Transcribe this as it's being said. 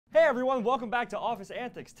everyone, welcome back to Office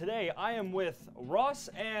Antics. Today I am with Ross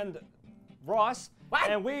and Ross,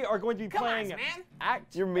 and we are going to be playing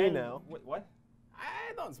Act. You're me now. What?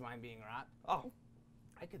 I don't mind being Rot. Oh,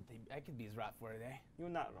 I could be his Rot for today. you're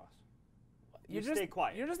not Ross. You stay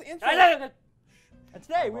quiet. You're just intro. And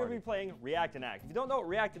today we're going to be playing React and Act. If you don't know what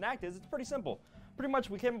React and Act is, it's pretty simple. Pretty much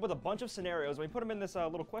we came up with a bunch of scenarios and we put them in this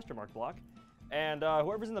little question mark block, and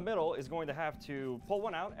whoever's in the middle is going to have to pull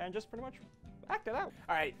one out and just pretty much act it out.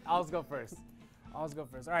 All right, I'll go first. All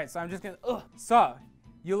right, so I'm just gonna. So,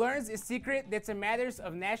 you learn a secret that's a matters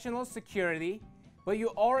of national security, but you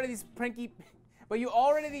already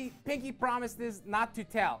pinky promised this not to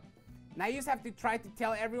tell. Now you just have to try to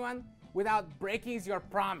tell everyone without breaking your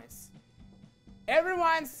promise.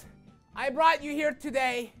 Everyone's, I brought you here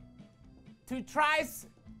today to try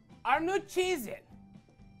our new Cheez-It.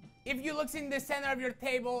 If you look in the center of your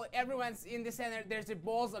table, everyone's in the center. There's a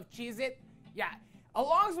bowls of Cheez-It. Yeah,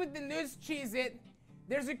 along with the new Cheez-It,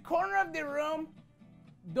 there's a corner of the room.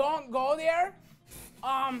 Don't go there.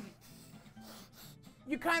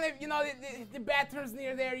 You kind of, you know, the bathroom's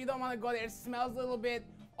near there. You don't want to go there. It smells a little bit.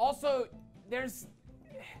 Also, if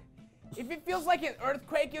it feels like an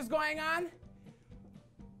earthquake is going on,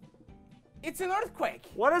 it's an earthquake.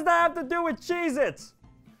 What does that have to do with Cheez-Its?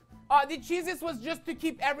 The Cheez-Its was just to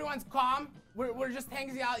keep everyone's calm. We're just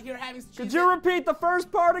hanging out here having Cheez-Its. Could you repeat the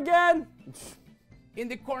first part again? In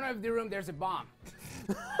the corner of the room, there's a bomb.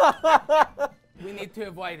 We need to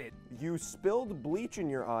avoid it. You spilled bleach in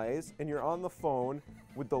your eyes, and you're on the phone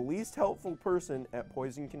with the least helpful person at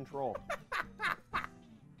Poison Control.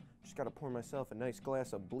 Just gotta pour myself a nice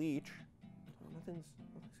glass of bleach. Nothing's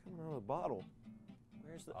coming out of the bottle.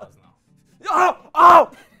 Where's the?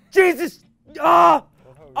 Oh, Jesus! Oh,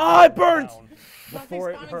 it burns! Before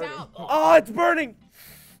it hurt. Oh, it's burning!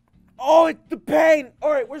 Oh, it's the pain! All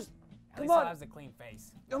right, where's? At least he has a clean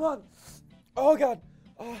face. Come on! Oh God!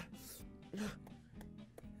 Oh.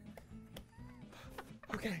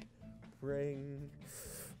 Okay. Ring.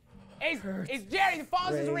 It's Jerry. The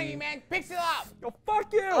phone's is ringing, man. Picks it up. Oh,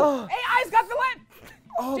 fuck you! Hey, I's got the last.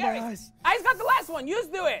 Oh, Jerry, my eyes. I's got the last one. You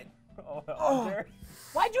do it. Jerry.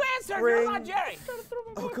 Why'd you answer? Ring. You're not Jerry.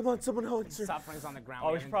 Oh, come on, someone answer. Suffering's on the ground.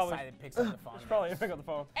 Oh, we should probably picks up the phone. Probably pick up the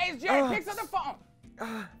phone. Hey, it's Jerry. Picks up the phone.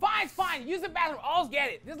 Fine, it's fine. Use the bathroom. Always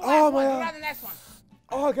get it. This is the last one. You got the next one.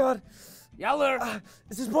 Oh God. Yeller.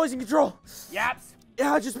 This is Poison Control. Yaps.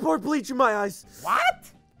 Yeah, I just poured bleach in my eyes.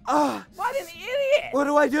 What? What an idiot. What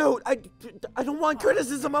do? I don't want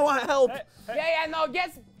criticism. I want help. Yeah, no,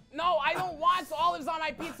 no, I don't want olives on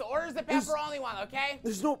my pizza. Orders the pepperoni one, okay?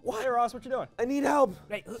 There's no what? Hey Ross, what you doing? I need help.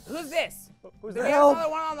 Wait, who's this? Who's Do that? we have another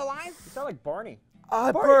one on the line? You sound like Barney. It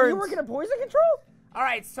Barney, burns. you working at Poison Control? All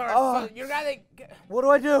right, sir. So you're gonna. What do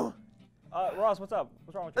I do? Ross, what's up?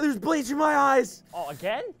 What's wrong with you? There's bleach in my eyes. Oh,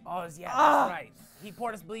 again? Oh, yeah, that's right. He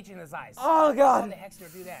poured his bleach in his eyes. Oh How God. the heck did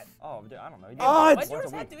you do that? Oh, I don't know. What'd you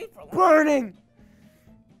just have to eat for lunch? Burning.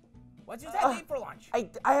 What'd you just have to eat for lunch?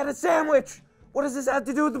 I had a sandwich. What does this have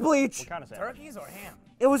to do with the bleach? What kind of sandwich? Turkeys or ham?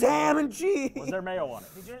 It was ham and cheese. Was there mayo on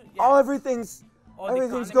it? Did you? Oh, everything's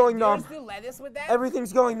going numb. Did you do lettuce with that?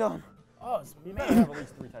 Everything's going numb. Oh, You may have at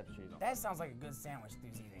least 3 types of cheese on it. that sounds like a good sandwich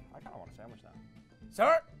dude's eating. I kind of want a sandwich now.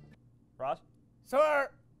 Sir? Ross?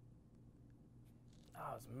 Sir?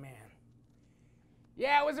 Oh, man.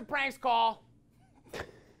 Yeah, it was a pranks call.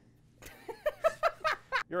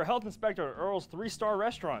 You're a health inspector at Earl's 3-star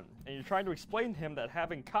restaurant, and you're trying to explain to him that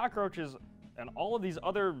having cockroaches and all of these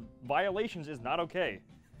other violations is not okay.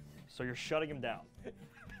 So you're shutting him down.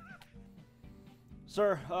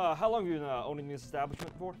 Sir, how long have you been owning this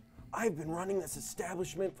establishment for? I've been running this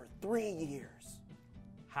establishment for 3 years.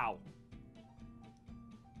 How?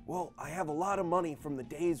 Well, I have a lot of money from the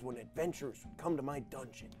days when adventurers would come to my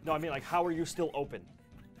dungeon. No, I mean, like, how are you still open?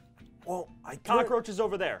 Well, Cockroaches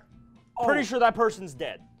over there. Pretty sure that person's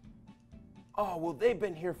dead. Oh, well, they've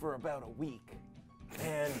been here for about a week.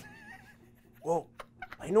 And, well,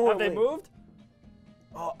 I know. Have they moved?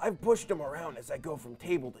 I've pushed them around as I go from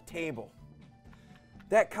table to table.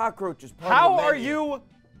 That cockroach is part How of the are menu. you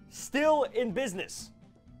still in business?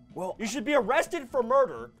 Well, You should be arrested for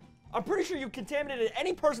murder. I'm pretty sure you contaminated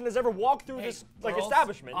any person that's ever walked through this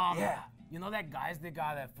establishment. yeah. You know that guys that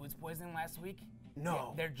got food poisoning last week?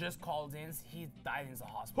 No. They're just called in. He died in the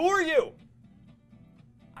hospital. Who are you?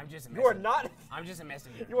 I'm just a You messenger. are not. I'm just a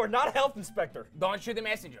messenger. You are not a health inspector. Don't shoot the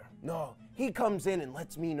messenger. No, he comes in and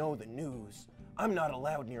lets me know the news. I'm not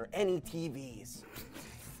allowed near any TVs.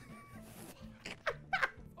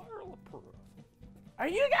 Are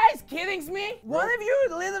you guys kidding me? One of you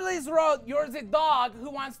literally wrote, "You're the dog who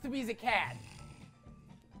wants to be the cat."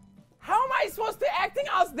 How am I supposed to acting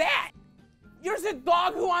as that? You're a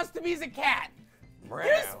dog who wants to be a cat. You're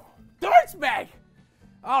a dirtbag.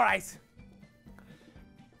 All right.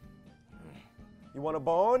 You want a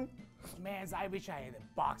bone? Man, I wish I had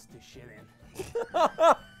a box to shit in.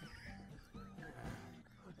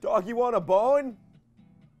 Dog, you want a bone?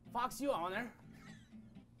 Fox, you owner.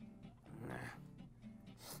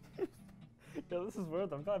 Yeah, this is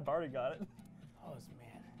weird. I'm glad Barney got it. Oh,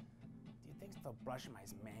 man. Do you think still brushing my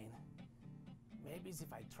mane? Maybe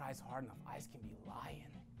if I tries hard enough, I can be lying.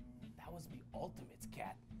 That was the ultimate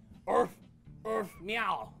cat. Urf,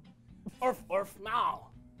 meow. Urf, meow.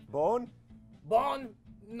 Bone? Bone,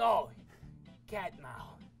 no. Cat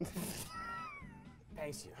now.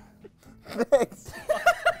 Thanks you. Thanks.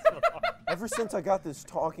 Ever since I got this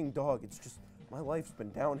talking dog, it's just, my life's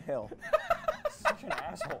been downhill. Such an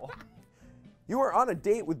asshole. You are on a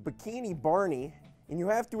date with Bikini Barney, and you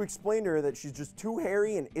have to explain to her that she's just too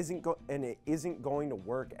hairy and it isn't going to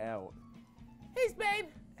work out. Hey, babe.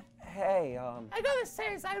 Hey, I gotta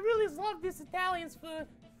say, I really love this Italian food.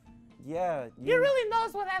 yeah. You really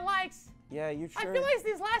knows what I likes. Yeah, you sure? I feel like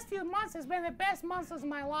these last few months has been the best months of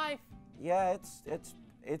my life. Yeah,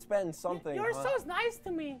 it's been something. You're so nice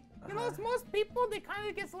to me. You know, it's most people, they kind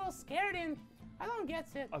of gets a little scared and I don't get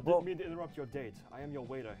it. I didn't mean to interrupt your date. I am your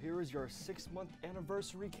waiter. Here is your 6-month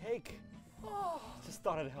anniversary cake. Oh, Just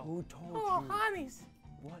thought it'd help. Who told oh, you? honeys.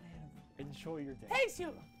 What? Enjoy your day. Thanks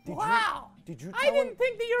you. Did Wow. Did you I tell didn't him?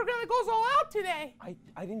 think that you were gonna go all out today. I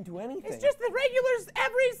didn't do anything. It's just the regulars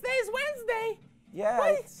every day's Wednesday. Yeah.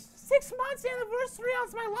 But it's- 6 months anniversary on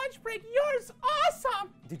my lunch break. Yours awesome.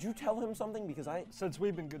 Did you tell him something? Because Since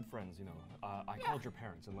we've been good friends, you know, I called your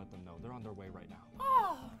parents and let them know. They're on their way right now.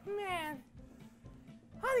 Oh man.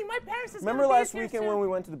 Honey, my parents is remember gonna last be here weekend soon. when we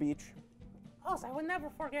went to the beach? Oh, I will never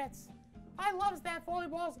forget. I loves that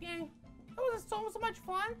volleyball game. It was so much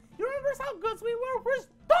fun. You remember how good we were? We just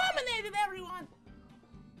dominated everyone.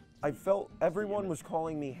 I felt everyone was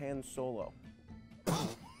calling me Han Solo.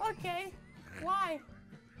 Okay. Why?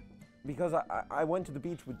 Because I went to the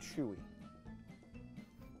beach with Chewie.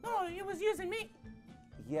 No, it was using me.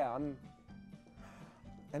 Yeah,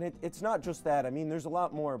 and it's not just that. I mean, there's a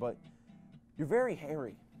lot more, but you're very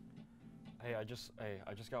hairy. Hey, I just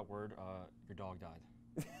got word. Your dog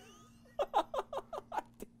died.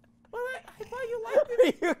 Well, I thought you liked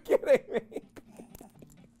it. Are you kidding me?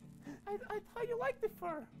 I thought you liked the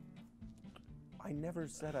fur. I never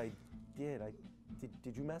said I did.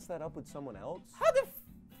 Did you mess that up with someone else? How the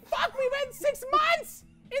fuck we went 6 months?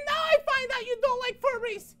 And now I find out you don't like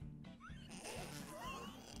furries.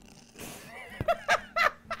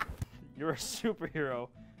 You're a superhero,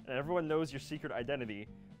 and everyone knows your secret identity,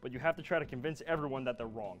 but you have to try to convince everyone that they're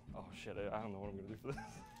wrong. Oh shit, I don't know what I'm gonna do for this.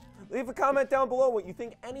 Leave a comment down below what you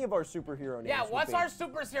think any of our superhero names Yeah, would what's be. our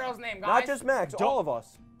superhero's name, guys? Not just Max, all of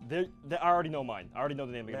us. I already know mine. I already know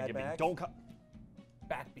the name they're gonna Mad give me. Max? Don't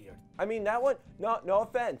Backbeard. I mean, that one, no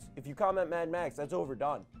offense. If you comment Mad Max, that's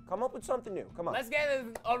overdone. Come up with something new. Come on. Let's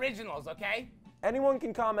get the originals, okay? Anyone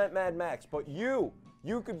can comment Mad Max, but you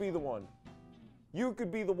could be the one. You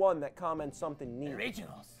could be the one that comments something new.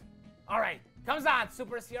 Originals. All right, comes on,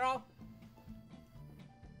 superhero.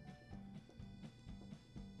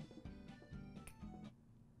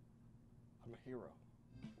 I'm a hero.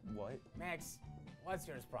 What? Max, what's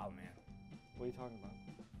your problem, man? What are you talking about?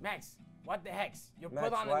 Max, what the heck? You Max,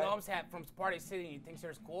 put on why- a gnome's hat from Party City and you think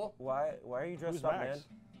yours cool? Why are you dressed Who's up, Max?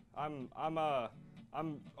 man?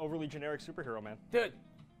 I'm overly generic superhero, man. Dude,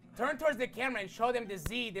 turn towards the camera and show them the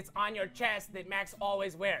Z that's on your chest that Max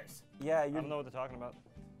always wears. Yeah, I you. don't know what they're talking about.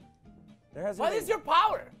 There hasn't What been- is your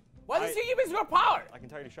power? What is you give your power? I can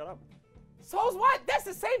tell you to shut up. So's what? That's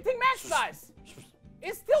the same thing Max does.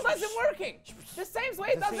 It still doesn't working. The same way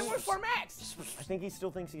it doesn't work for Max. I think he still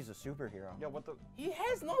thinks he's a superhero. Yeah, what the? He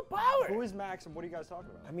has no power. Who is Max, and what are you guys talking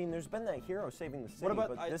about? I mean, there's been that hero saving the city, What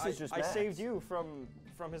about but this is just I Max. saved you from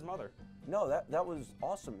his mother. No, that was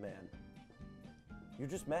awesome, man. You're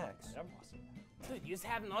just Max. I'm awesome. Dude, you just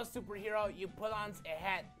have no superhero. You put on a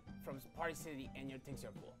hat from Party City and you think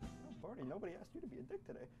you're cool. No, Barney, nobody asked you to be a dick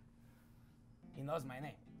today. He knows my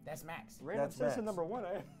name. That's Max. Random That's citizen Max. number 1,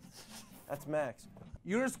 eh? That's Max.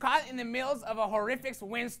 You're caught in the middle of a horrific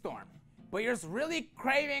windstorm, but you're really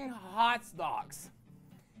craving hot dogs.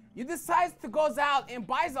 You decide to go out and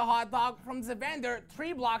buys a hot dog from the vendor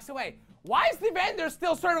 3 blocks away. Why is the vendor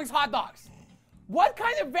still serving hot dogs? What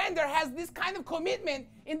kind of vendor has this kind of commitment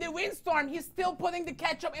in the windstorm? He's still putting the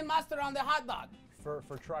ketchup and mustard on the hot dog. For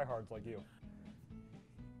tryhards like you.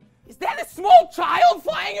 Is that a small child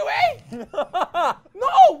flying away?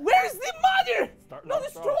 No, where's the mother? Start- No, no, the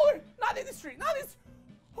start. stroller. Not in the street. Not in.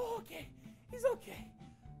 Oh, okay. He's okay.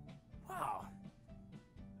 Wow.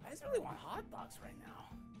 I guys really want hot dogs right now.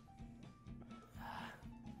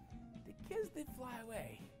 The kids did fly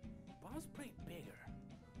away. Bomb's pretty bigger.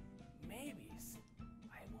 Maybe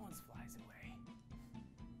I won't flies away.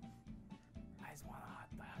 I just want a hot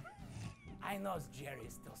dog. I know Jerry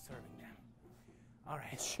is still serving them. All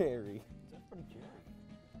right. Jerry. That's from Jerry.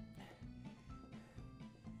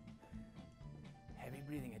 Heavy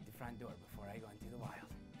breathing at the front door before I go into the wild.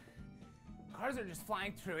 Cars are just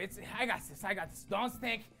flying through. I got this. Don't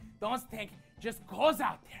think. Just goes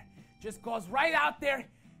out there. Just goes right out there.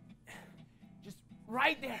 Just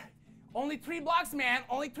right there. Only 3 blocks, man.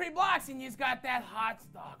 Only 3 blocks, and he's got that hot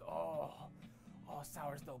dog. Oh,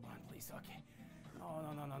 sour dough bun, please. Okay. No.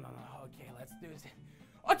 Okay, let's do this.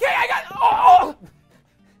 Okay, I got. Oh!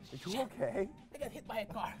 Are you okay? I got hit by a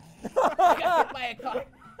car.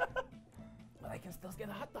 But I can still get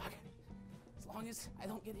a hot dog. As long as I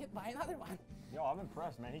don't get hit by another one. Yo, I'm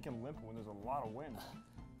impressed, man. He can limp when there's a lot of wind.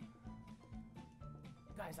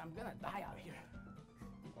 Guys, I'm gonna die out here.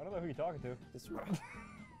 I don't know who you're talking to. This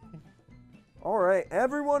All right,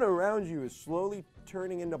 everyone around you is slowly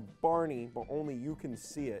turning into Barney, but only you can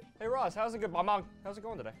see it. Hey, Ross, how's it going? Mom, how's it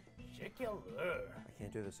going today? I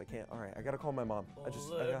can't do this. I can't. All right, I gotta call my mom.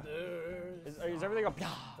 Is everything up?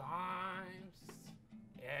 Times,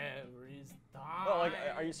 every time. Oh, like,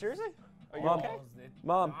 are you seriously? Are you Mom. okay?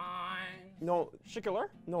 Mom. No. Shikler?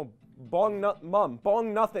 No. Mom.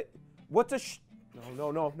 Bong nothing. What's a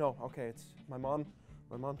No. Okay, it's my mom.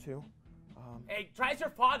 My mom too. Hey, try your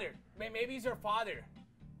father. Maybe he's your father.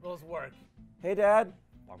 Those work. Hey, Dad.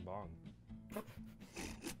 Bong.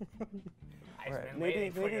 I've Right, been maybe-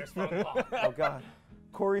 waiting for your phone call. Oh God.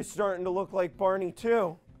 Corey's starting to look like Barney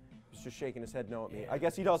too. He's just shaking his head no at me. I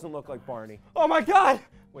guess he doesn't look like Barney. Oh my God!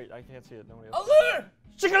 Wait, I can't see it. Nobody else. Allure!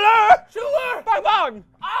 Shikler! Sure! Bong!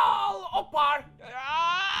 Oh, Opar!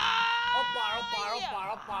 Ah!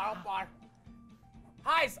 Opar.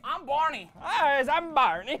 Hi, I'm Barney. Hi, I'm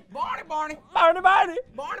Barney. Barney. Barney.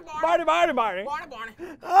 Barney.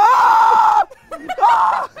 Ah!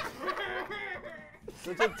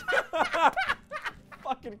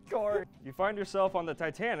 Fucking Corey. You find yourself on the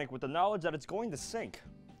Titanic with the knowledge that it's going to sink.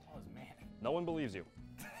 Oh, man. No one believes you.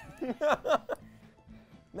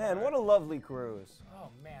 Man, what a lovely cruise. Oh,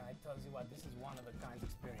 man, I tell you what, this is one of a kind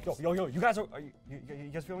experience. Yo, you guys you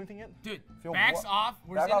guys feel anything yet? Dude, Feel backs what? off.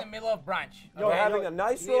 We're Back in off. the middle of brunch. We're having a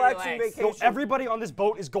nice, You need to relaxing relax. vacation. Yo, everybody on this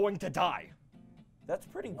boat is going to die. That's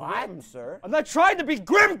pretty What? grim, sir. I'm not trying to be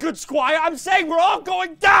grim, good squire. I'm saying we're all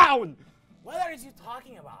going down. What are you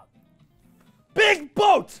talking about? Big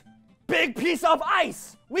boat, big piece of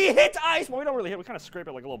ice. We hit ice. Well, we don't really hit. We kind of scrape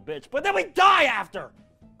it like a little bitch, but then we die after.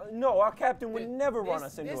 No, our captain would Dude, never run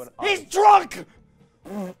this- us into this- an He's drunk.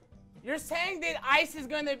 You're saying that ice is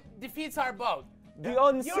going to defeat our boat? The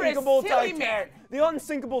unsinkable silly Titanic. man. The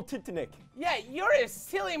unsinkable Titanic. Yeah, you're a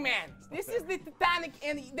silly man. This is the Titanic,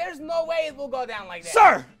 and there's no way it will go down like that.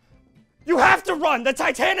 Sir, you have to run. The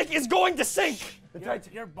Titanic is going to sink.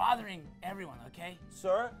 You're bothering everyone, okay?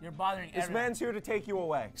 Sir, You're bothering this everyone. man's here to take you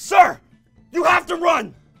away. Sir, you have to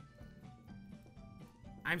run.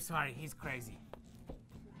 I'm sorry, he's crazy.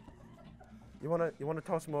 You wanna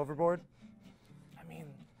toss him overboard? I mean,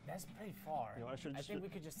 that's pretty far. You know, I should I just- think we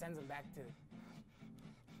could just send him back to...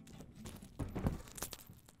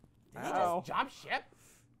 Did he Ow. just jump ship?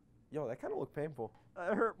 Yo, that kind of looked painful.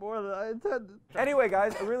 That hurt more than I intended. Anyway,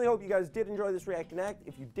 guys, I really hope you guys did enjoy this React and Act.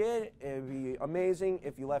 If you did, it'd be amazing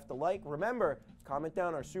if you left a like. Remember, comment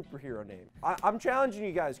down our superhero name. I'm challenging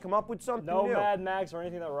you guys. Come up with something No new. Mad Max or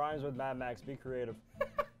anything that rhymes with Mad Max. Be creative.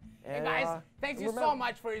 Hey And, guys, thanks you so remember-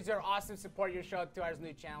 much for your awesome support you showed to our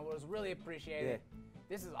new channel. It was really appreciated.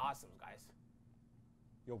 This is awesome, guys.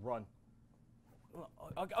 You'll run.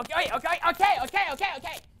 Okay.